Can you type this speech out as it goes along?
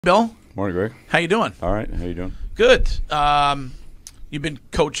Bill, Morning, Greg. how you doing? All right. How you doing? Good. You've been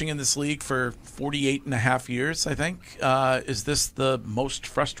coaching in this league for 48 and a half years, I think. Is this the most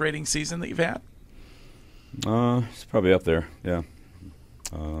frustrating season that you've had? It's probably up there, yeah.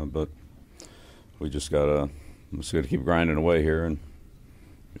 But we just gotta keep grinding away here, and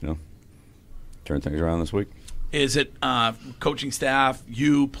turn things around this week. Is it coaching staff,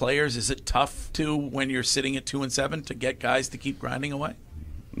 you players? Is it tough when you're sitting at 2-7 to get guys to keep grinding away?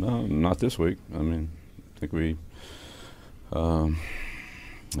 No, not this week. I mean, I think we,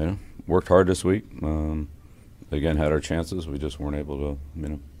 worked hard this week. Again, had our chances. We just weren't able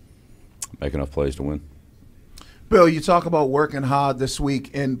to, make enough plays to win. Bill, you talk about working hard this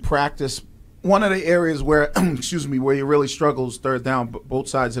week in practice. One of the areas where, where you really struggle is third down, both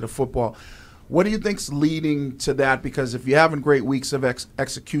sides of the football. What do you think's leading to that? Because if you're having great weeks of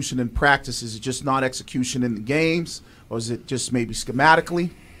execution in practice, is it just not execution in the games, or is it just maybe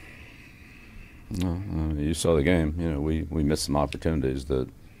schematically? No, you saw the game. We missed some opportunities that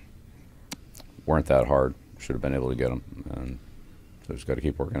weren't that hard. Should have been able to get them, and so just got to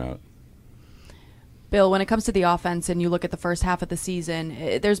keep working at it. Bill, when it comes to the offense and you look at the first half of the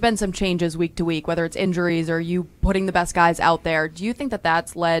season, there's been some changes week to week, whether it's injuries or you putting the best guys out there. Do you think that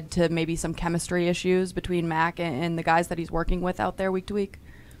that's led to maybe some chemistry issues between Mac and the guys that he's working with out there week to week?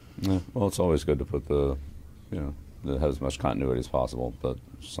 Yeah, well, it's always good to put that has as much continuity as possible, but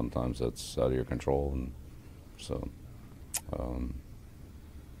sometimes that's out of your control, and so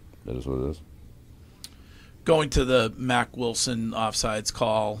it is what it is. Going to the Mac Wilson offsides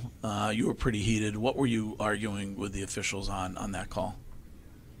call, you were pretty heated. What were you arguing with the officials on that call?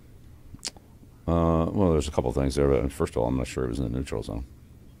 Well, there's a couple things there. But first of all, I'm not sure it was in the neutral zone.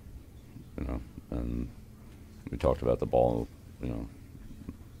 And we talked about the ball,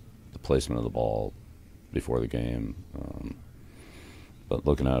 the placement of the ball before the game. But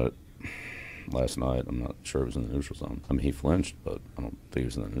looking at it last night, I'm not sure it was in the neutral zone. I mean, he flinched, but I don't think he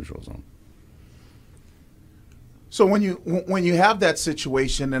was in the neutral zone. So when you have that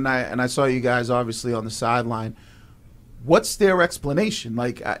situation, and I saw you guys obviously on the sideline, what's their explanation?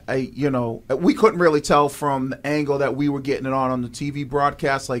 Like we couldn't really tell from the angle that we were getting it on the TV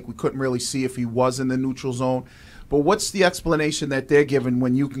broadcast. Like we couldn't really see if he was in the neutral zone. But what's the explanation that they're giving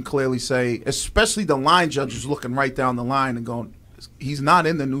when you can clearly say, especially the line judges looking right down the line and going, he's not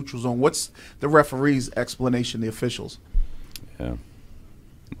in the neutral zone? What's the referee's explanation, the officials? Yeah.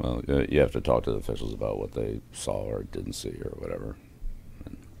 Well, you have to talk to the officials about what they saw or didn't see or whatever.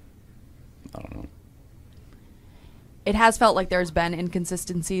 And I don't know. It has felt like there's been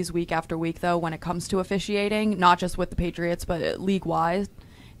inconsistencies week after week, though, when it comes to officiating, not just with the Patriots, but league-wise.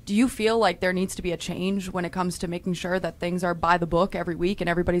 Do you feel like there needs to be a change when it comes to making sure that things are by the book every week and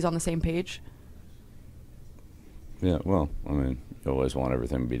everybody's on the same page? Yeah, well, I mean, you always want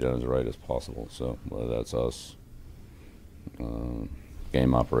everything to be done as right as possible. So whether that's us,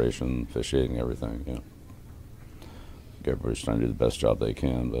 game operation, officiating, everything, everybody's trying to do the best job they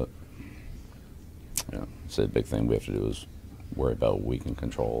can, but say the big thing we have to do is worry about we can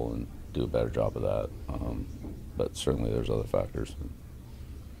control and do a better job of that. But certainly there's other factors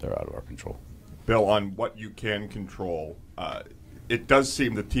that are out of our control. Bill, on what you can control, it does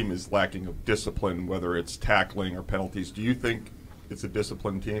seem the team is lacking of discipline, whether it's tackling or penalties. Do you think it's a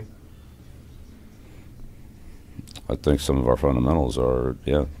disciplined team? I think some of our fundamentals are,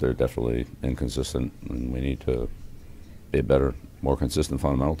 they're definitely inconsistent, and we need to be a better, more consistent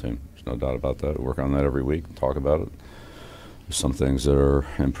fundamental team. There's no doubt about that. We work on that every week and talk about it. There's some things that are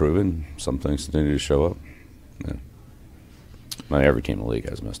improving, some things continue to show up. Yeah. I mean, every team in the league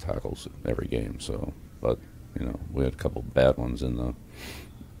has missed tackles every game, but we had a couple bad ones on the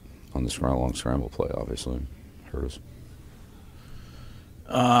long scramble play, obviously. Hurt us.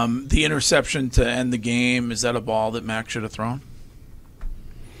 The interception to end the game, is that a ball that Mac should have thrown?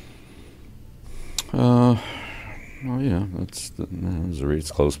 Well, yeah, it was a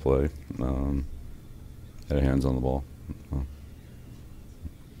Reed's close play. Had hands on the ball.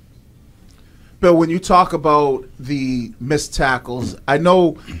 Bill, when you talk about the missed tackles, I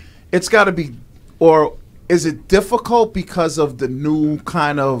know it's got to be, or is it difficult because of the new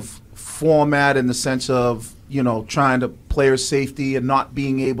kind of format in the sense of, trying to player safety and not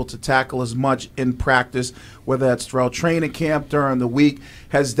being able to tackle as much in practice, whether that's throughout training camp, during the week?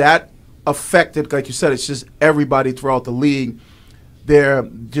 Has that affected, like you said, it's just everybody throughout the league, they're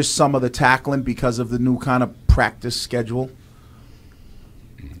just some of the tackling because of the new kind of practice schedule?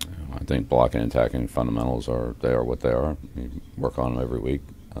 I think blocking and tackling fundamentals are what they are. You work on them every week,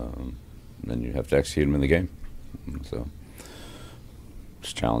 then you have to execute them in the game. So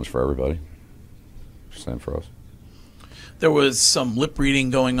it's a challenge for everybody. Same for us. there was some lip reading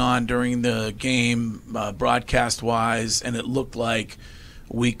going on during the game, broadcast-wise, and it looked like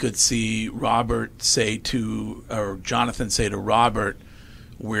we could see Jonathan say to Robert,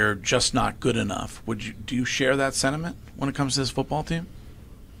 "We're just not good enough." Do you share that sentiment when it comes to this football team?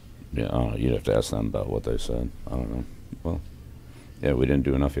 Yeah, I don't know. You'd have to ask them about what they said. I don't know. Well, yeah, we didn't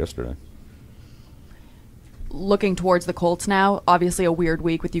do enough yesterday. Looking towards the Colts now, obviously a weird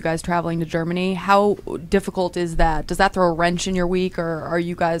week with you guys traveling to Germany. How difficult is that? Does that throw a wrench in your week, or are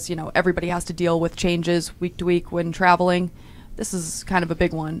you guys, everybody has to deal with changes week to week when traveling? This is kind of a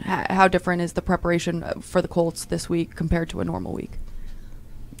big one. How different is the preparation for the Colts this week compared to a normal week?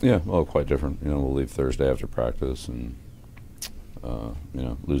 Yeah, well, quite different. We'll leave Thursday after practice and,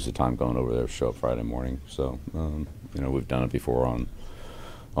 lose the time going over there, show up Friday morning. So, we've done it before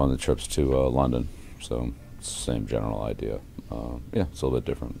on the trips to London. So it's the same general idea. Yeah, it's a little bit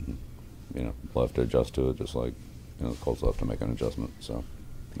different. We'll have to adjust to it just like, the Colts will have to make an adjustment. So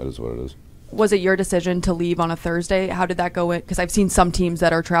that is what it is. Was it your decision to leave on a Thursday? How did that go? Because I've seen some teams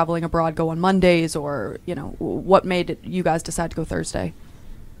that are traveling abroad go on Mondays, or, what made you guys decide to go Thursday?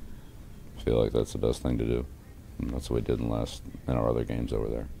 I feel like that's the best thing to do. And that's what we did in our other games over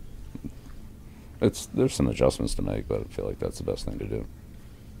there. There's some adjustments to make, but I feel like that's the best thing to do.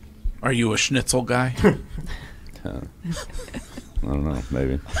 Are you a schnitzel guy? I don't know,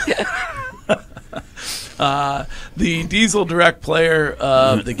 maybe. The Diesel Direct player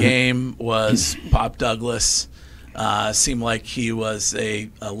of the game was Pop Douglas. Seemed like he was a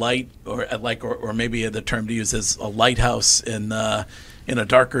light, or maybe the term to use is a lighthouse in a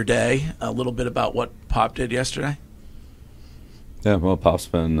darker day. A little bit about what Pop did yesterday. Yeah, well, Pop's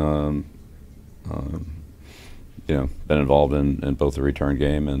been been involved in both the return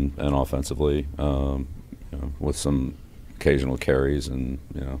game and offensively, with some occasional carries and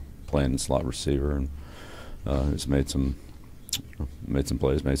playing slot receiver, and he's made some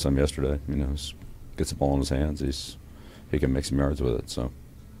plays, made some yesterday. Gets the ball in his hands, he can make some yards with it. So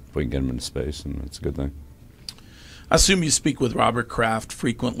if we can get him into space, and it's a good thing. I assume you speak with Robert Kraft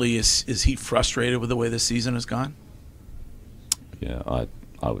frequently. Is he frustrated with the way this season has gone? Yeah,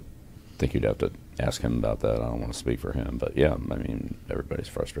 I would think you'd have to ask him about that. I don't want to speak for him, but yeah, I mean, everybody's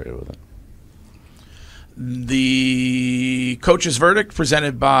frustrated with it. The coach's verdict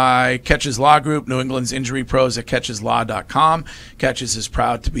presented by Catches Law Group, New England's injury pros at catcheslaw.com. Catches is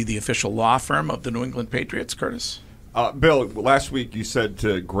proud to be the official law firm of the New England Patriots. Curtis? Bill, last week you said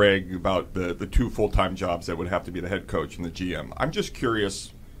to Greg about the two full-time jobs that would have to be the head coach and the GM. I'm just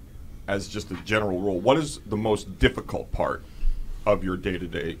curious, as just a general rule, what is the most difficult part of your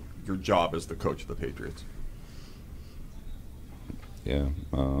day-to-day, your job as the coach of the Patriots? Yeah,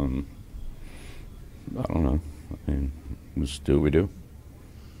 I don't know. I mean, we just do what we do.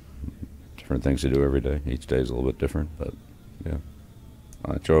 Different things to do every day. Each day is a little bit different, but yeah,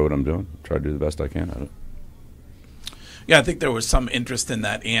 I enjoy what I'm doing. Try to do the best I can at it. Yeah, I think there was some interest in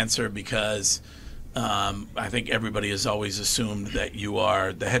that answer because I think everybody has always assumed that you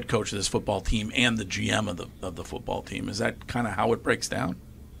are the head coach of this football team and the GM of the football team. Is that kind of how it breaks down?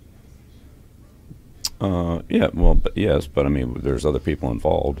 Yeah, well, yes, but I mean, there's other people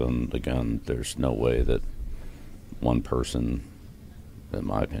involved, and again, there's no way that one person, in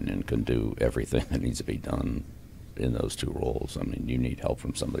my opinion, can do everything that needs to be done in those two roles. I mean, you need help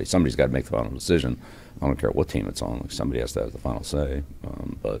from somebody. Somebody's got to make the final decision. I don't care what team it's on. Like, somebody has to have the final say,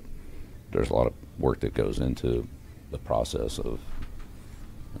 but there's a lot of work that goes into the process of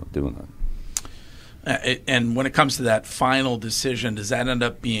doing that. And when it comes to that final decision, does that end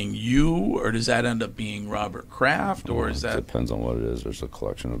up being you, or does that end up being Robert Kraft, or is that? It depends on what it is. There's a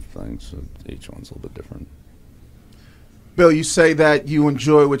collection of things. So each one's a little bit different. Bill, you say that you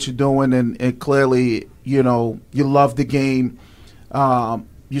enjoy what you're doing, and clearly, you love the game.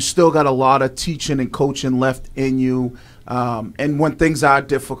 You still got a lot of teaching and coaching left in you. And when things are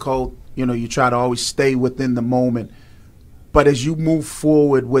difficult, you try to always stay within the moment. But as you move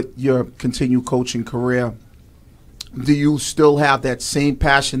forward with your continued coaching career, do you still have that same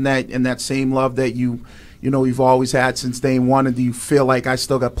passion and that same love that you've always had since day one? And do you feel like I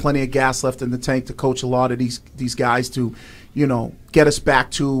still got plenty of gas left in the tank to coach a lot of these guys to, get us back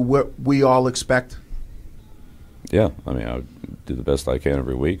to what we all expect? Yeah, I mean, I do the best I can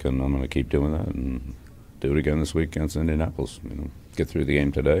every week, and I'm going to keep doing that and do it again this week against Indianapolis. Get through the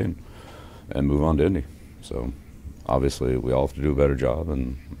game today and move on to Indy. So obviously, we all have to do a better job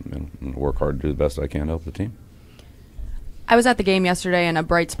and work hard to do the best I can to help the team. I was at the game yesterday, and a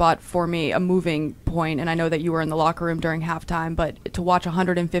bright spot for me, a moving point, and I know that you were in the locker room during halftime, but to watch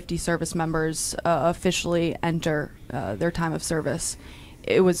 150 service members officially enter their time of service,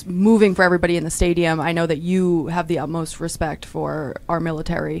 it was moving for everybody in the stadium. I know that you have the utmost respect for our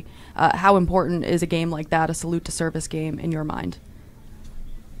military. How important is a game like that, a salute to service game, in your mind?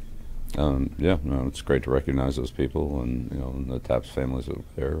 Yeah, no, it's great to recognize those people, and the Taps families that were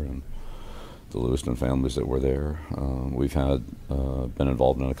there, and the Lewiston families that were there. We've had been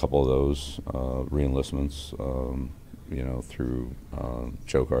involved in a couple of those re-enlistments, through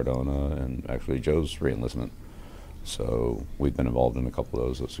Joe Cardona and actually Joe's re-enlistment. So we've been involved in a couple of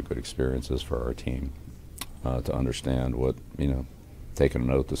those. Those are good experiences for our team to understand what taking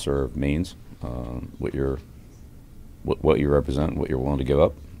an oath to serve means, what you represent, what you're willing to give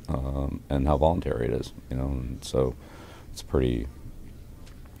up, and how voluntary it is. And so it's pretty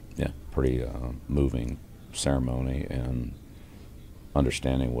moving ceremony, and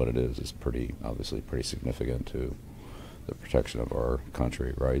understanding what it is obviously pretty significant to the protection of our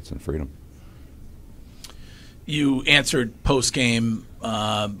country, rights, and freedom. You answered post-game,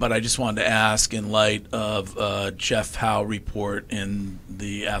 but I just wanted to ask, in light of Jeff Howe report in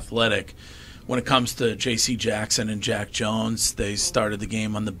The Athletic, when it comes to J.C. Jackson and Jack Jones, they started the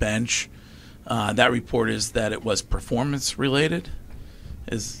game on the bench. That report is that it was performance-related.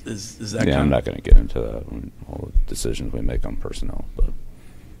 Is that? Yeah, I'm not going to get into that. All the decisions we make on personnel, but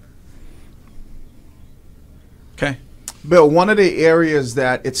okay. Bill, one of the areas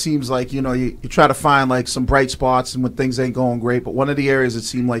that it seems like, you try to find like some bright spots and when things ain't going great, but one of the areas it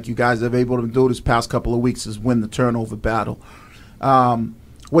seemed like you guys have been able to do this past couple of weeks is win the turnover battle.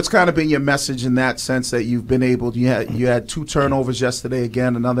 What's kind of been your message in that sense that you've been able to, you had 2 turnovers yesterday,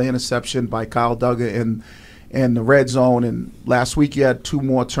 again, another interception by Kyle Duggar in the red zone, and last week you had 2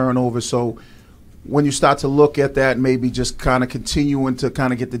 more turnovers. So when you start to look at that, maybe just kind of continuing to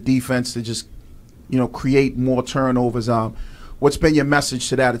kind of get the defense to just create more turnovers. What's been your message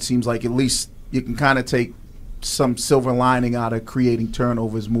to that? It seems like at least you can kind of take some silver lining out of creating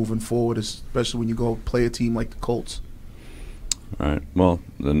turnovers moving forward, especially when you go play a team like the Colts. All right. Well,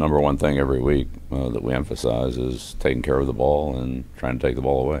 the number one thing every week that we emphasize is taking care of the ball and trying to take the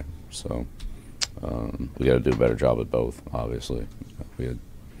ball away. So we got to do a better job at both, obviously. We had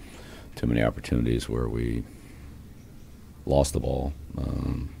too many opportunities where we lost the ball.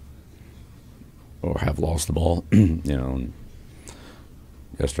 Or have lost the ball, And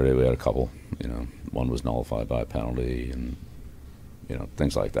yesterday we had a couple, one was nullified by a penalty, and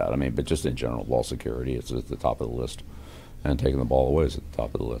things like that. I mean, but just in general, ball security, it's at the top of the list, and taking the ball away is at the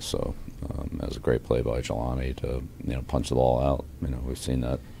top of the list. So that was a great play by Jelani to punch the ball out. We've seen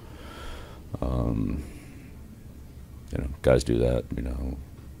that. Guys do that.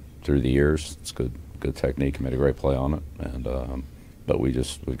 Through the years, it's good technique. He made a great play on it, and. But we've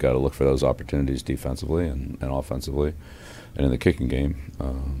got to look for those opportunities defensively and offensively, and in the kicking game,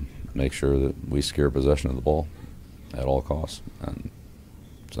 make sure that we secure possession of the ball at all costs. And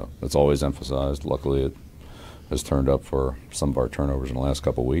so that's always emphasized. Luckily, it has turned up for some of our turnovers in the last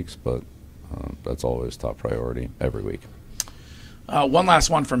couple of weeks, but that's always top priority every week. One last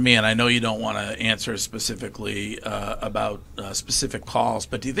one from me, and I know you don't want to answer specifically about specific calls,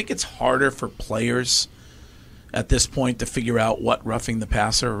 but do you think it's harder for players at this point to figure out what roughing the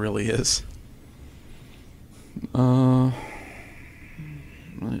passer really is? Not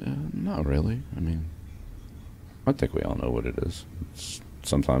really. I mean, I think we all know what it is.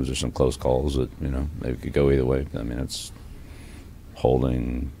 Sometimes there's some close calls that, maybe could go either way. I mean, it's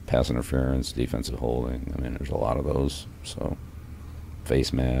holding, pass interference, defensive holding. I mean, there's a lot of those. So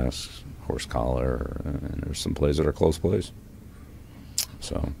face masks, horse collar, and there's some plays that are close plays.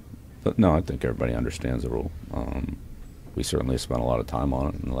 So, but no, I think everybody understands the rule. We certainly spent a lot of time on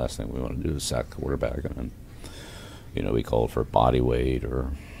it, and the last thing we want to do is sack the quarterback. And then, we called for body weight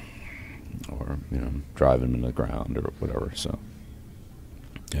or drive him into the ground or whatever. So,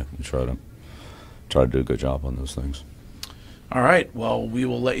 yeah, we try to do a good job on those things. All right. Well, we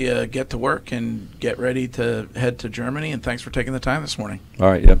will let you get to work and get ready to head to Germany. And thanks for taking the time this morning. All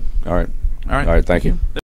right. Yep. All right. All right. All right. Thank you.